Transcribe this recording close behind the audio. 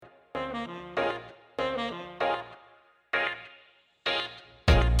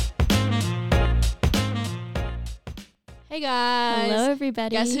guys. Hello,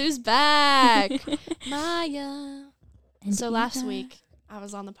 everybody. Guess who's back? Maya. And So last Eva. week, I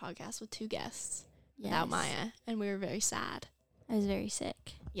was on the podcast with 2 guests without Yes. Maya, and we were very sad. I was very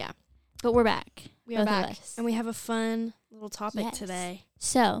sick. Yeah. But we're back. We are both of back, us. and we have a fun little topic Yes. today.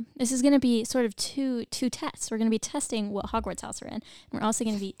 So this is going to be sort of two tests. We're going to be testing what Hogwarts house we're in. And we're also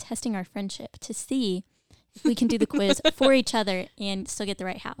going to be testing our friendship to see if we can do the quiz for each other and still get the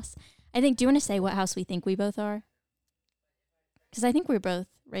right house. I think, do you want to say what house we think we both are? Because I think we're both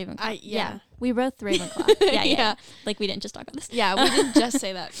Ravenclaw. Yeah. We're both Ravenclaw. Yeah. Yeah. Like we didn't just talk about this. Yeah, we didn't just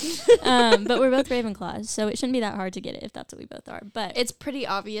say that. But we're both Ravenclaws, so it shouldn't be that hard to get it if that's what we both are. But It's pretty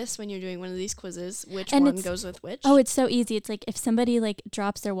obvious when you're doing one of these quizzes which And one it's- goes with which. oh, it's so easy. It's like if somebody like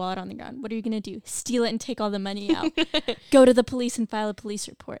drops their wallet on the ground, what are you gonna do? Steal it and take all the money out? Go to the police and file a police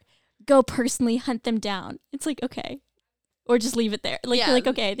report? Go personally hunt them down? It's like, okay, or just leave it there. Like Yeah, you're like,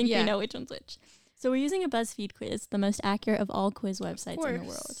 okay, I think yeah. we know which one's which. So we're using a BuzzFeed quiz, the most accurate of all quiz websites in the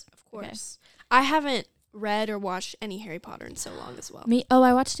world. Of course. I haven't read or watched any Harry Potter in so long as well.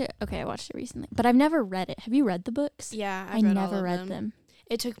 I watched it. Okay, I watched it recently, but I've never read it. Have you read the books? Yeah, I I've read all never of read them.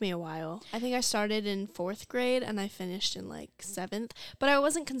 It took me a while. I think I started in 4th grade and I finished in like 7th. But I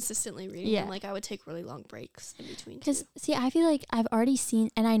wasn't consistently reading them. Like I would take really long breaks in between. Because, see, I feel like I've already seen,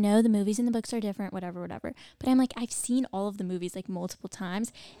 and I know the movies and the books are different, whatever. But I'm like, I've seen all of the movies like multiple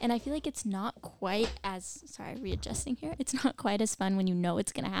times. And I feel like it's not quite as, readjusting here. It's not quite as fun when you know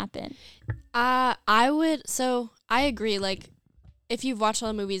it's going to happen. I agree. Like if you've watched all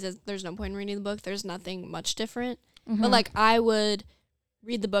the movies, there's no point in reading the book. There's nothing much different. Mm-hmm. But like I would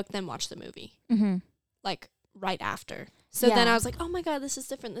read the book, then watch the movie. Mm-hmm. Like right after. So then Yeah. I was like, oh my God, this is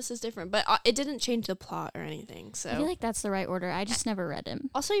different. But it didn't change the plot or anything. So I feel like that's the right order. I just never read them.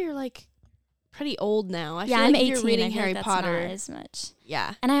 also you're like pretty old now. I feel I'm like 18. if you're reading I feel Harry like that's Potter. not as much.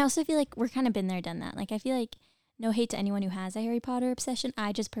 Yeah. And I also feel like we're kind of been there, done that. Like, I feel like, no hate to anyone who has a Harry Potter obsession.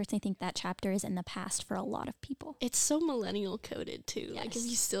 I just personally think that chapter is in the past for a lot of people. It's so millennial coded too. Like if Yes.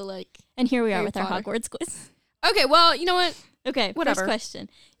 you still like. And here we are Harry with Potter. our Hogwarts quiz. Okay, well, you know what? Okay, Whatever. first question.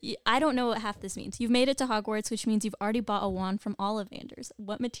 I don't know what half this means. You've made it to Hogwarts, which means you've already bought a wand from Ollivanders.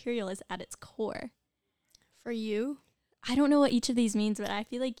 What material is at its core? For you? I don't know what each of these means, but I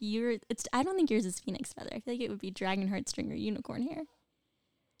feel like I don't think yours is phoenix feather. I feel like it would be dragon heartstring or unicorn hair.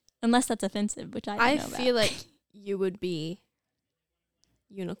 Unless that's offensive, which I don't know about. feel like you would be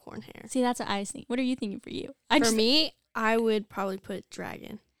unicorn hair. See, that's what I was thinking. What are you thinking for you? For me, I would probably put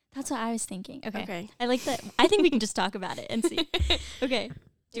dragon. That's what I was thinking. Okay. Okay. I like that. I think we can just talk about it and see. Okay.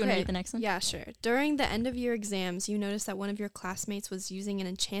 Do you want to read the next one? Yeah, sure. During the end of your exams, you noticed that one of your classmates was using an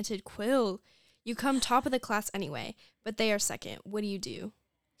enchanted quill. You come top of the class anyway, but they are second. What do you do?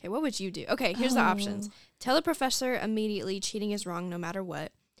 Okay, what would you do? Okay, here's the options. Tell the professor immediately cheating is wrong no matter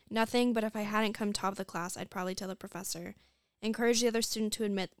what. Nothing, but if I hadn't come top of the class, I'd probably tell the professor. Encourage the other student to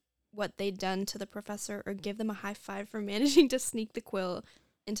admit what they'd done to the professor or give them a high five for managing to sneak the quill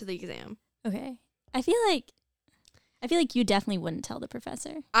into the exam. Okay. I feel like you definitely wouldn't tell the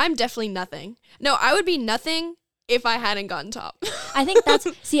professor. I'm definitely nothing. No, I would be nothing if I hadn't gotten top. I think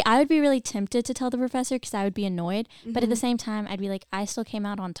see, I would be really tempted to tell the professor because I would be annoyed. But at the same time, I'd be like, I still came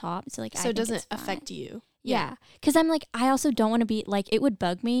out on top. So like, So it doesn't affect you. Yeah. Because I'm like, I also don't want to be like, it would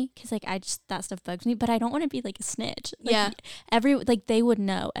bug me because like, that stuff bugs me, but I don't want to be like a snitch. Like, Yeah. They would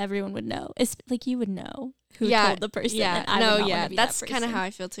know. Everyone would know. It's like, you would know who told the person. Yeah, and I would not wanna be that's that kind of person. how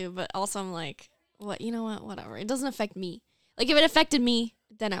I feel too. But also, I'm like, what? You know what? Whatever. It doesn't affect me. Like if it affected me,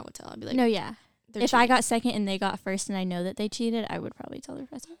 then I would tell. I'd be like, No, yeah. they're If I cheating. got second and they got first and I know that they cheated, I would probably tell the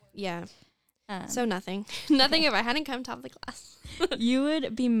professor. Yeah. Um, So nothing. Nothing if I hadn't come top of the class. you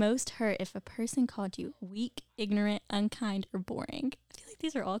would be most hurt if a person called you weak, ignorant, unkind, or boring. I feel like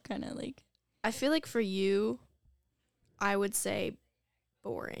these are all kind of like... I feel like for you, I would say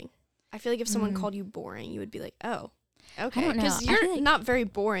boring. I feel like if someone called you boring, you would be like, oh, okay. I don't know. Because I you're feel like- not very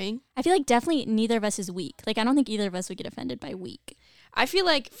boring. I feel like definitely neither of us is weak. Like, I don't think either of us would get offended by weak. I feel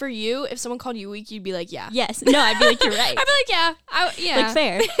like for you, if someone called you weak, you'd be like, yeah. Yes. No, I'd be like, you're right. I'd be like, yeah. Yeah. Like,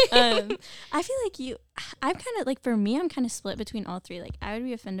 fair. I feel like I'm kind of, like, for me, I'm kind of split between all three. Like, I would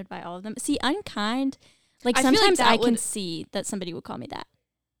be offended by all of them. See, unkind, like, I feel like sometimes that I can would- see that somebody would call me that.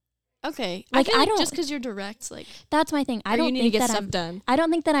 Okay. Like, I feel I like don't- just because you're direct, like, That's my thing. I or don't you need think to get that stuff done. I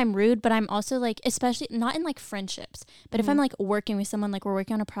don't think that I'm rude, but I'm also like, especially not in like friendships, but if I'm like working with someone, like we're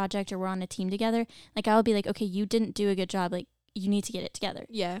working on a project or we're on a team together, like I'll be like, okay, you didn't do a good job. Like you need to get it together.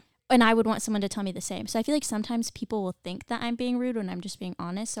 Yeah. And I would want someone to tell me the same. So I feel like sometimes people will think that I'm being rude when I'm just being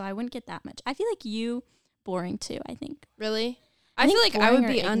honest. So I wouldn't get that much. I feel like you boring too, I think. Really? I I feel think like I would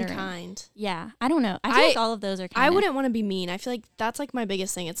boring be or ignorant. unkind. Yeah. I don't know. I feel like all of those are kind I of. wouldn't want to be mean. I feel like that's like my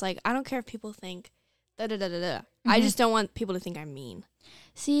biggest thing. It's like I don't care if people think da-da-da-da-da. I just don't want people to think I'm mean.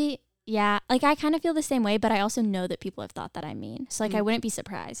 See, yeah, like I kind of feel the same way, but I also know that people have thought that I'm mean. So like I wouldn't be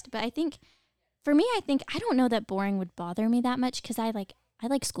surprised. But I think for me, I don't know that boring would bother me that much because I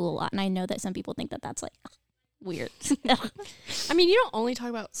like school a lot, and I know that some people think that that's like weird. I mean, you don't only talk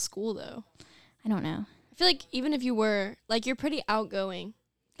about school though. I don't know. I feel like even if you were like, you're pretty outgoing.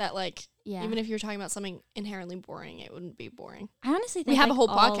 That like, Yeah. even if you're talking about something inherently boring, it wouldn't be boring. I honestly think We have like a whole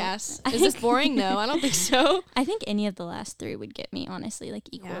all- podcast. I Is this think- boring? No, I don't think so. I think any of the last three would get me, honestly, like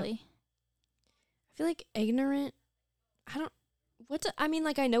equally. I feel like ignorant. I mean,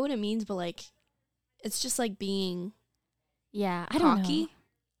 like I know what it means, but like, it's just like being Yeah, I don't cocky. know.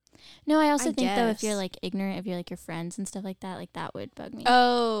 No, I also I think though if guess. you're like ignorant of your friends and stuff like that would bug me.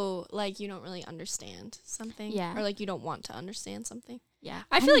 Oh, like you don't really understand something. Yeah. Or like you don't want to understand something. Yeah,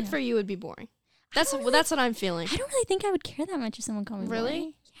 I feel don't like know. for you it would be boring. That's don't that's what I'm feeling. I don't really think I would care that much if someone called me Really?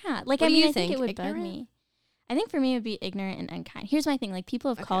 boring. Yeah, like What I do mean, you I think think? it would bug Ignorant? me. I think for me it would be ignorant and unkind. Here's my thing: like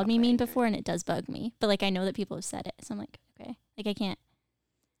people have Okay, called I'll me put mean ignorant. before, and it does bug me. But like I know that people have said it, so I'm like, okay, like I can't.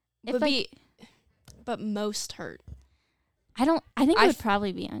 If, Would like, be, but most hurt. I don't. I think I it would f-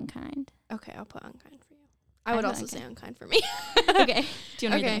 probably be unkind. Okay, I'll put unkind for you. I I would put also say unkind. unkind for me. Okay. Do you want to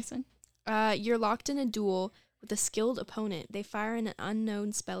read the Okay. next one? You're locked in a duel with a skilled opponent. They fire an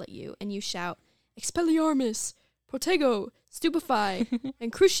unknown spell at you, and you shout, Expelliarmus, Protego, Stupefy,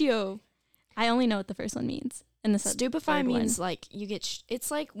 and Crucio. I only know what the first one means. And the Stupefy third means one. like you get.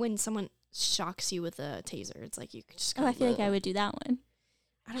 It's like when someone shocks you with a taser. It's like you just. Oh, I feel like I would do that one.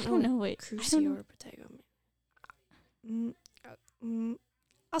 I I don't don't know. know. Wait. I Crucio don't know. or Protego.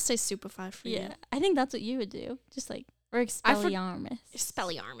 I'll say Stupefy for you. Yeah, I think that's what you would do. Just like or Expelliarmus.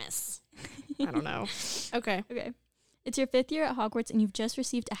 Expelliarmus. I don't know. Okay. Okay. It's your 5th year at Hogwarts, and you've just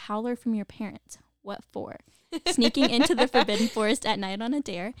received a howler from your parents. What for? Sneaking into the Forbidden Forest at night on a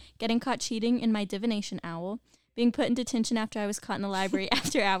dare, getting caught cheating in my divination owl, being put in detention after I was caught in the library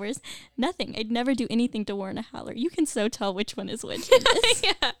after hours. Nothing. I'd never do anything to warn a howler. You can so tell which one is which. in this.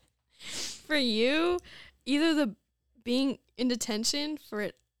 Yeah. For you, either the being in detention for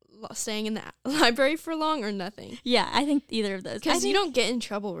it staying in the library for long or nothing. Yeah, I think either of those. Because you don't get in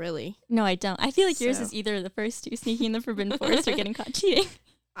trouble, really. No, I don't. I feel like yours So. is either the first two, sneaking in the Forbidden Forest or getting caught cheating.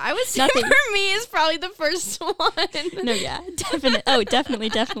 I would say Nothing. for me is probably the first one. No, yeah, definitely. Oh, definitely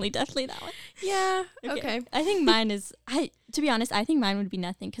that one. Yeah. Okay. I think mine is. To be honest, I think mine would be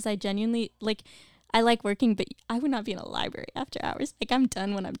nothing because I genuinely like. I like working, but I would not be in a library after hours. Like I'm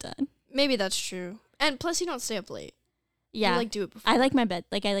done when I'm done. Maybe that's true. And plus, you don't stay up late. Yeah, You like do it before. I like my bed.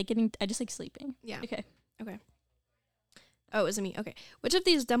 Like I like getting. I just like sleeping. Yeah. Okay. Oh, is it me? Okay. Which of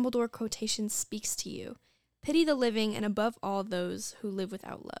these Dumbledore quotations speaks to you? Pity the living and above all those who live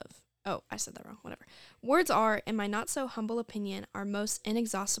without love. Oh, I said that wrong. Whatever. Words are, in my not so humble opinion, our most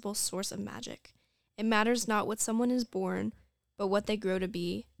inexhaustible source of magic. It matters not what someone is born, but what they grow to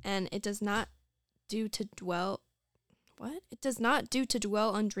be, and it does not do to dwell. What? It does not do to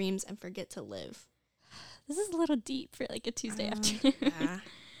dwell on dreams and forget to live. This is a little deep for like a Tuesday afternoon.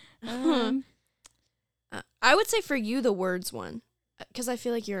 Yeah. I would say for you the words one, because I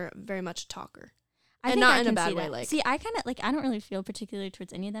feel like you're very much a talker. I And think not I in a can bad see way, that. like- See, I kind of like. I don't really feel particularly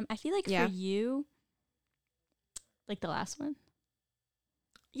towards any of them. I feel like Yeah. for you, like the last one.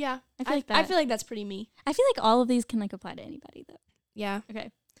 Yeah, I feel like I that- feel like that's pretty me. I feel like all of these can like apply to anybody though. Yeah.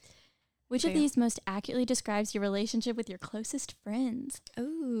 Okay. Which of Okay. these most accurately describes your relationship with your closest friends?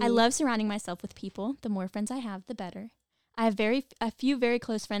 Ooh. I love surrounding myself with people. The more friends I have, the better. I have a few very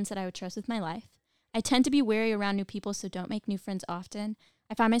close friends that I would trust with my life. I tend to be wary around new people, so don't make new friends often.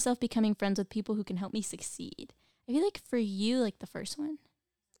 I find myself becoming friends with people who can help me succeed. I feel like for you, like the first one.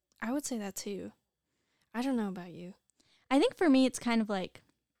 I would say that too. I don't know about you. I think for me, it's kind of like,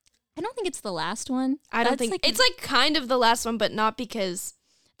 I don't think it's the last one. I don't That's think like, it's like kind of the last one, but not because.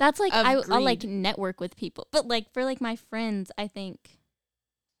 that's like, of I'll like greed. network with people. But like for like my friends, I feel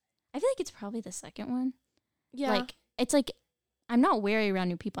like it's probably the second one. Yeah. Like, it's like, I'm not wary around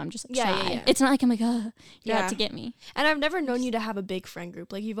new people. I'm just like, Yeah, yeah, shy. yeah. It's not like I'm like, you're Yeah. out to get me. And I've never known you to have a big friend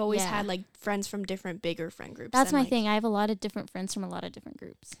group. Like you've always Yeah. had like friends from different bigger friend groups. That's and, my like- thing. I have a lot of different friends from a lot of different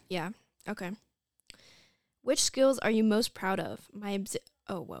groups. Yeah. Okay. Which skills are you most proud of? My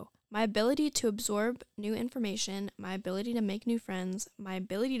ability to absorb new information, my ability to make new friends, my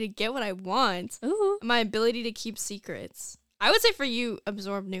ability to get what I want, Ooh. my ability to keep secrets. I would say for you,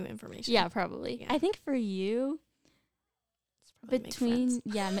 absorb new information. Yeah, probably. Yeah. I think for you, Probably make friends.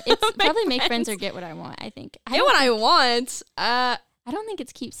 it's Make probably make friends or friends. get what I want. I think. Get what I want. I don't think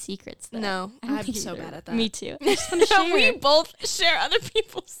it's keep secrets though. No, I don't I'm think so either. bad at that. Me too. I just want to share. We both share other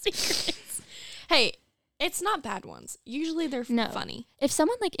people's secrets. Hey, It's not bad ones. Usually they're funny. If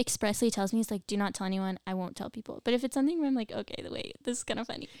someone like expressly tells me, it's like, do not tell anyone, I won't tell people. But if it's something where I'm like, okay, wait, this is kind of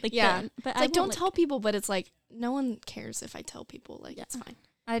funny. Like, yeah. Then, but it's like, don't tell people, but it's like, no one cares if I tell people. Like, it's fine.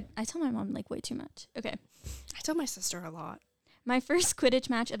 I tell my mom like way too much. Okay. I tell my sister a lot. My first Quidditch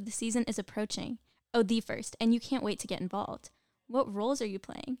match of the season is approaching. Oh, the first. And you can't wait to get involved. What roles are you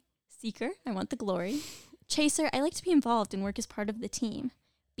playing? Seeker, I want the glory. Chaser, I like to be involved and work as part of the team.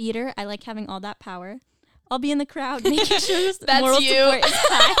 Beater, I like having all that power. I'll be in the crowd making sure that's moral you. support is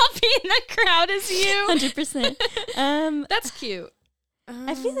high. I'll be in the crowd as you. 100%. That's cute.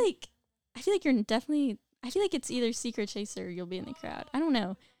 I feel like you're definitely. I feel like it's either Seeker, Chaser, or you'll be in the crowd. I don't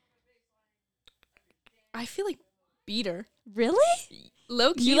know. I feel like Beater. Really?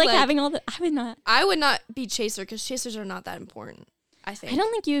 Low key. You like having all the. I would not. I would not be Chaser because Chasers are not that important. I think. I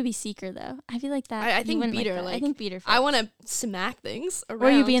don't think you would be Seeker though. I feel like that. I think Beater. Like I think Beater. I want to smack things around.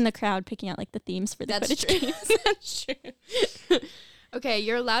 Or you be in the crowd picking out like the themes for the Quidditch games. That's true. Okay,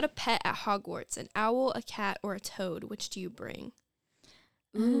 you're allowed a pet at Hogwarts: an owl, a cat, or a toad. Which do you bring?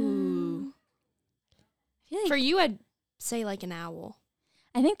 Ooh. I feel like for you, I'd say like an owl.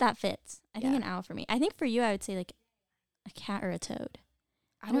 I think that fits. I think an owl for me. I think for you, I would say like a cat or a toad.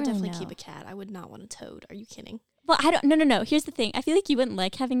 I would definitely keep a cat. I would not want a toad. Are you kidding? Well, I don't. No. Here's the thing. I feel like you wouldn't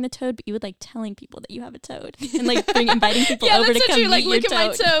like having the toad, but you would like telling people that you have a toad and like inviting people over to come meet like, your look toad. At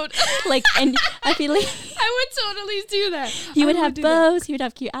my toad. Like, and I feel like I would totally do that. He would have bows. He would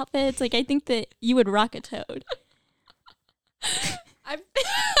have cute outfits. Like, I think that you would rock a toad.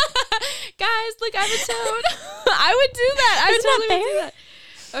 Guys, look, I have a toad. I would do that. I would totally do that.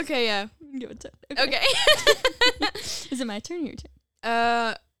 Okay, yeah. Give a toad. Okay. Is it my turn or your turn?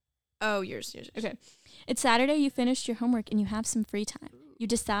 Oh, yours. Okay. It's Saturday, you finished your homework, and you have some free time. You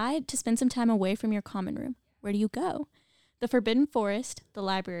decide to spend some time away from your common room. Where do you go? The Forbidden Forest, the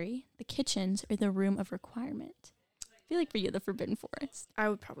library, the kitchens, or the room of requirement? I feel like for you, the Forbidden Forest. I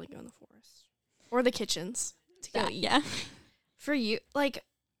would probably go in the forest. Or the kitchens to go eat. Yeah. For you, like,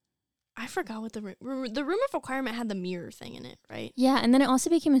 I forgot what the room of requirement had the mirror thing in it, right? Yeah, and then it also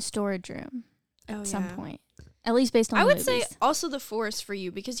became a storage room at some point. At least based on I the would movies. say also the forest for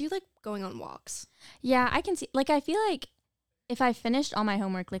you because you like going on walks. Yeah, I can see. Like, I feel like if I finished all my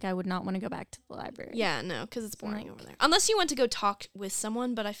homework, like, I would not want to go back to the library. Yeah, no, because it's boring over there. Unless you went to go talk with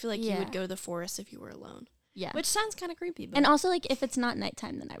someone, but I feel like you would go to the forest if you were alone. Yeah. Which sounds kind of creepy. But and also, like, if it's not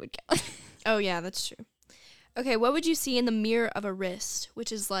nighttime, then I would go. Oh, yeah, that's true. Okay, what would you see in the mirror of a wrist,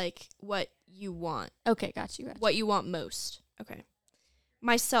 which is like what you want? Okay, got you. What you want most. Okay.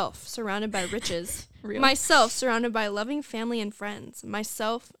 Myself, surrounded by riches. Real? Myself, surrounded by loving family and friends.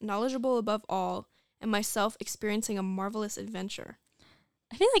 Myself, knowledgeable above all. And myself, experiencing a marvelous adventure.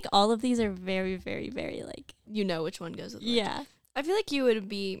 I feel like all of these are very, very, very, like... You know which one goes with which. Yeah. I feel like you would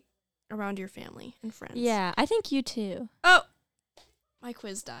be around your family and friends. Yeah, I think you too. Oh! My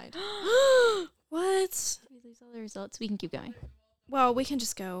quiz died. What? We lose all the results. We can keep going. Well, we can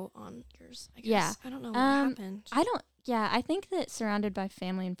just go on yours, I guess. Yeah. I don't know what happened. I think that surrounded by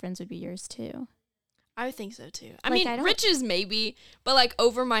family and friends would be yours too. I think so too. I mean, riches maybe, but like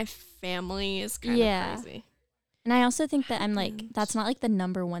over my family is kind of crazy. And I also think that I'm like, that's not like the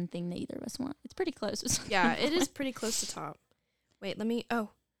number one thing that either of us want. It's pretty close. Yeah, it is pretty close to top. Wait, let me,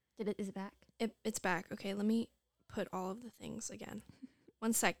 is it back? It's back. Okay, let me put all of the things again.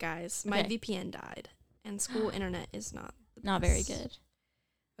 One sec, guys. My VPN died, and school internet is not the Not best. very good.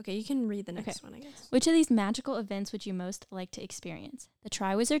 Okay, you can read the next one, I guess. Which of these magical events would you most like to experience? The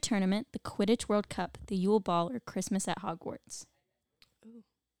Triwizard Tournament, the Quidditch World Cup, the Yule Ball, or Christmas at Hogwarts? Ooh.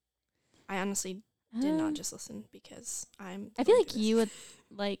 I honestly did not just listen because I feel like you would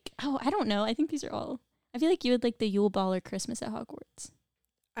like... Oh, I don't know. I think these are all... I feel like you would like the Yule Ball or Christmas at Hogwarts.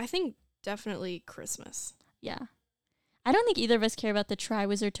 I think definitely Christmas. Yeah. I don't think either of us care about the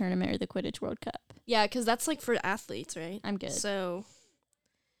Triwizard Tournament or the Quidditch World Cup. Yeah, because that's like for athletes, right? I'm good. So,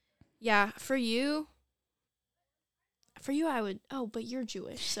 yeah, for you, I would. Oh, but you're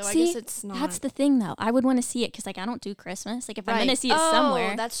Jewish, so I guess it's not. That's the thing, though. I would want to see it because, like, I don't do Christmas. Like, if I'm gonna see it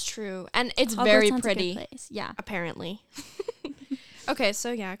somewhere, that's true, and it's Hogwarts very sounds pretty. a good place. Yeah, apparently. Okay,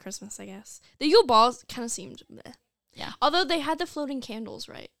 so yeah, Christmas, I guess. The Yule balls kind of seemed bleh. Yeah. Although they had the floating candles,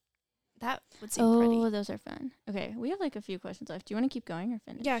 right? That would seem pretty. Oh, those are fun. Okay, we have like a few questions left. Do you want to keep going or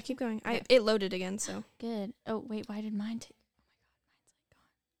finish? Yeah, keep going. Okay. It loaded again, so. Good. Oh, wait, why did mine take?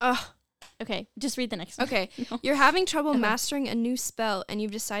 Oh my god, mine's like gone. Okay, just read the next one. Okay, No. You're having trouble mastering a new spell, and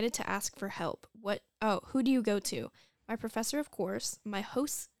you've decided to ask for help. Who do you go to? My professor, of course. My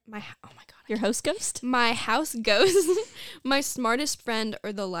host. Oh my god. Your host ghost? My house ghost. My smartest friend,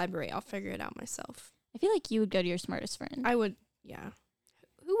 or the library. I'll figure it out myself. I feel like you would go to your smartest friend. I would. Yeah.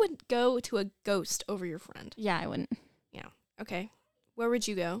 Who would go to a ghost over your friend? Yeah, I wouldn't. Yeah. Okay. Where would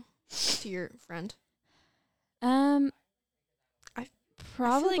you go to your friend?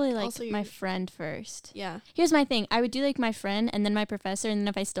 Probably like also my friend first. Yeah. Here's my thing. I would do like my friend and then my professor, and then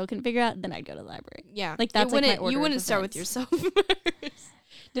if I still couldn't figure out, then I'd go to the library. Yeah. Like that's like my order. You wouldn't of start with events. yourself first.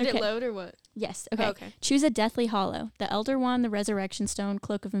 Did it Okay. load or what? Yes. Okay. Okay. Choose a Deathly Hollow: the Elder Wand, the Resurrection Stone,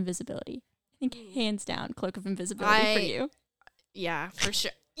 Cloak of Invisibility. I think hands down, Cloak of Invisibility for you. Yeah, for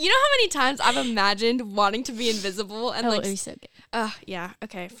sure. You know how many times I've imagined wanting to be invisible and it'd be so good. Yeah.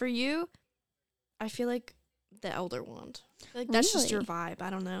 Okay. For you, I feel like the Elder Wand. I feel like that's just your vibe. I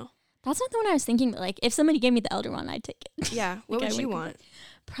don't know. That's not the one I was thinking, but like if somebody gave me the Elder Wand, I'd take it. Yeah. What Like, would you want?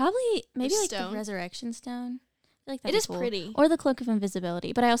 Probably maybe like stone? the Resurrection Stone. I feel like It is pretty. Or the Cloak of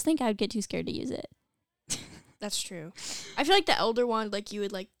Invisibility, but I also think I would get too scared to use it. That's true. I feel like the Elder Wand, like you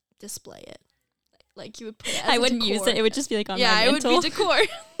would like display it. Like you would put it as I a wouldn't decor. use it. It would just be like on my it mantle. would be decor.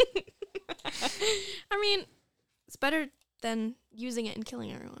 I mean, it's better than using it and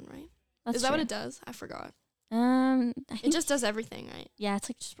killing everyone, right? That's Is that true. what it does? I forgot. I It think just does everything, right? yeah, it's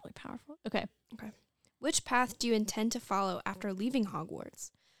like just really powerful. Okay. Which path do you intend to follow after leaving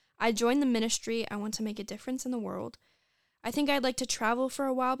Hogwarts? I joined the ministry. I want to make a difference in the world. I think I'd like to travel for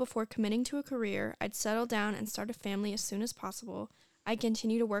a while before committing to a career. I'd settle down and start a family as soon as possible. I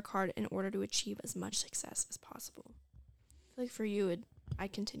continue to work hard in order to achieve as much success as possible. I feel like for you,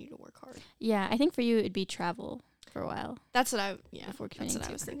 I'd continue to work hard. Yeah, I think for you it'd be travel for a while. That's what Before that's committing what I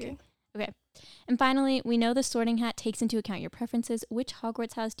to was a career. thinking. Okay. And finally, we know the Sorting Hat takes into account your preferences. Which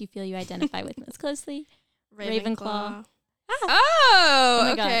Hogwarts house do you feel you identify with most closely? Ravenclaw. Oh, Oh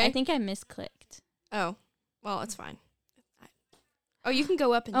my god, okay. I think I misclicked. Oh, well, it's fine. Oh, you can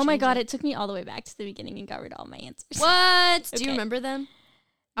go up and Oh my change god, it took me all the way back to the beginning and got rid of all my answers. What? Do you Okay. remember them?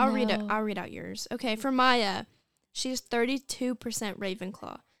 I'll read No. out yours. Okay, for Maya, she's 32%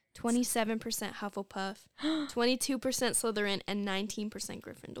 Ravenclaw, 27% Hufflepuff, 22% Slytherin, and 19%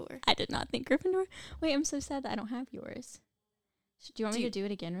 Gryffindor. I did not think Gryffindor. Wait, I'm so sad that I don't have yours. Do you want me to do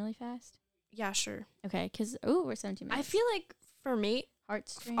it again really fast? Yeah, sure. Okay, because, we're 17 minutes. I feel like for me,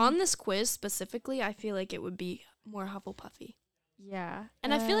 Heartstring. on this quiz specifically, I feel like it would be more Hufflepuffy. Yeah.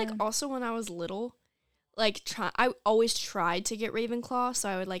 And I feel like also when I was little, like I always tried to get Ravenclaw, so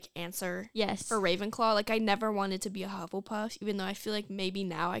I would like answer yes. for Ravenclaw. Like I never wanted to be a Hufflepuff, even though I feel like maybe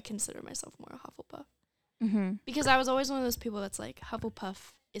now I consider myself more a Hufflepuff. Mm-hmm. Because I was always one of those people that's like,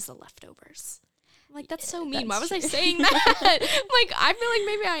 Hufflepuff is the leftovers. I'm like, that's so mean. Why was I saying that? Like, I feel like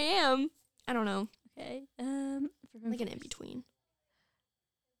maybe I am. I don't know. Okay. Like an in-between.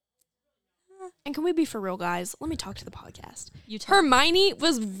 And can we be for real, guys? Let me talk to the podcast. Hermione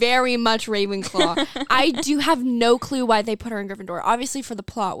was very much Ravenclaw. I do have no clue why they put her in Gryffindor. Obviously for the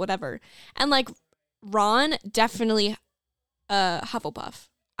plot, whatever. And like Ron, definitely Hufflepuff.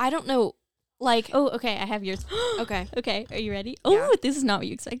 I don't know. Like, Oh, okay. I have yours. okay. Okay. Are you ready? Yeah. Oh, this is not what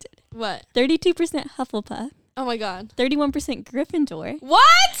you expected. What? 32% Hufflepuff, Oh my god. 31% Gryffindor,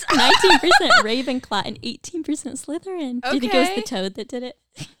 What? 19% Ravenclaw, and 18% Slytherin. Do you think it was Okay. the toad that did it?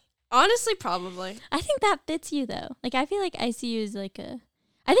 Honestly, probably. I think that fits you, though. Like, I feel like I see you as like a...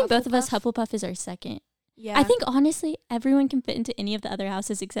 I think both of us, Hufflepuff is our second. Yeah. I think, honestly, everyone can fit into any of the other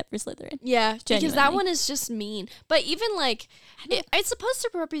houses except for Slytherin. Yeah, because that Genuinely. one is just mean. But even like, it's supposed to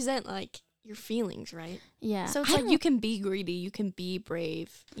represent like your feelings, right? Yeah. So it's I like don't- you can be greedy, you can be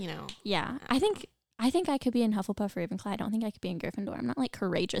brave, you know. Yeah. I think I could be in Hufflepuff or Ravenclaw. I don't think I could be in Gryffindor. I'm not, like,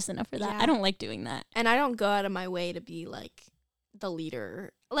 courageous enough for that. Yeah. I don't like doing that. And I don't go out of my way to be like the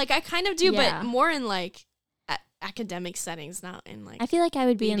leader. Like I kind of do, Yeah. but more in like academic settings, not in like. I feel like I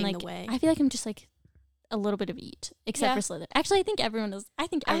would be in, leading like... the way. I feel like I'm just, like, a little bit of each, except Yeah. for Slytherin. Actually, I think everyone is...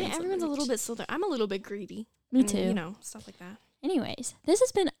 everyone's a little bit Slytherin. I'm a little bit greedy. Me and, too. You know, stuff like that. Anyways, this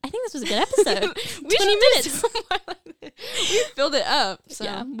has been... I think this was a good episode. We 20 should minutes. We filled it up. So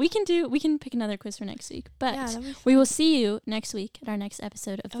Yeah, we can pick another quiz for next week. But yeah, that'd be we will see you next week at our next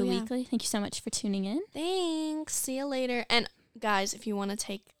episode of Oh, The yeah. Weekly. Thank you so much for tuning in. Thanks. See you later. And guys, if you want to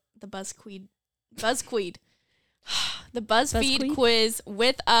take the BuzzFeed, the BuzzFeed BuzzFeed? quiz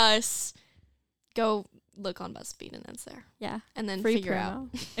with us, go look on BuzzFeed and that's there. Yeah. And then Free figure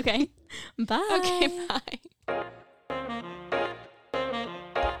out. promo. Okay. Bye. Okay, bye.